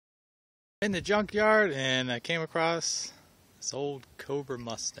In the junkyard, and I came across this old Cobra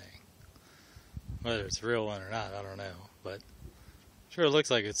Mustang. Whether it's a real one or not, I don't know, but sure it looks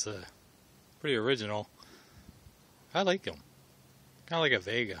like it's pretty original. I like them. Kind of like a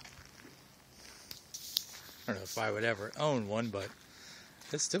Vega. I don't know if I would ever own one, but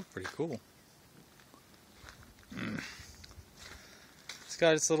it's still pretty cool. It's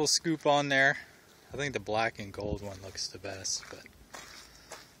got its little scoop on there. I think the black and gold one looks the best, but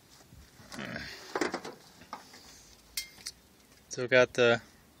still got the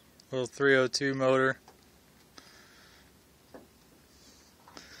little 302 motor.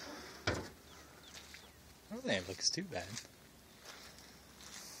 I don't think it looks too bad.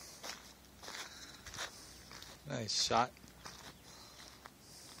 Nice shot.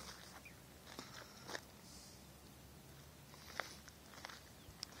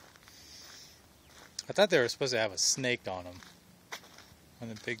 I thought they were supposed to have a snake on them. One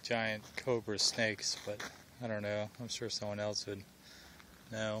of the big giant cobra snakes, but I don't know. I'm sure someone else would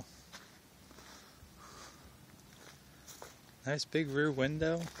know. Nice big rear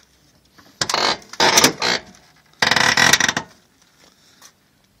window.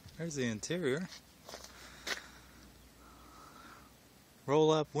 There's the interior. Roll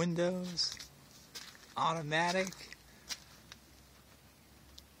up windows. Automatic.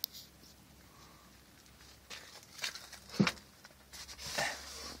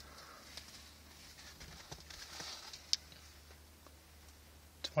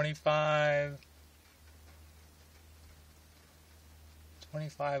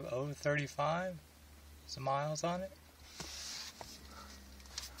 $25,035 some miles on it.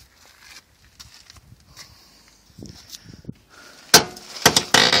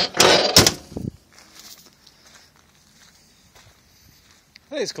 I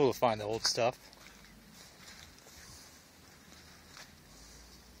think it's cool to find the old stuff.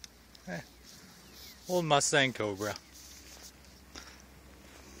 Old Mustang Cobra.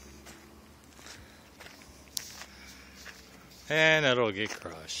 And it'll get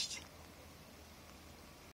crushed.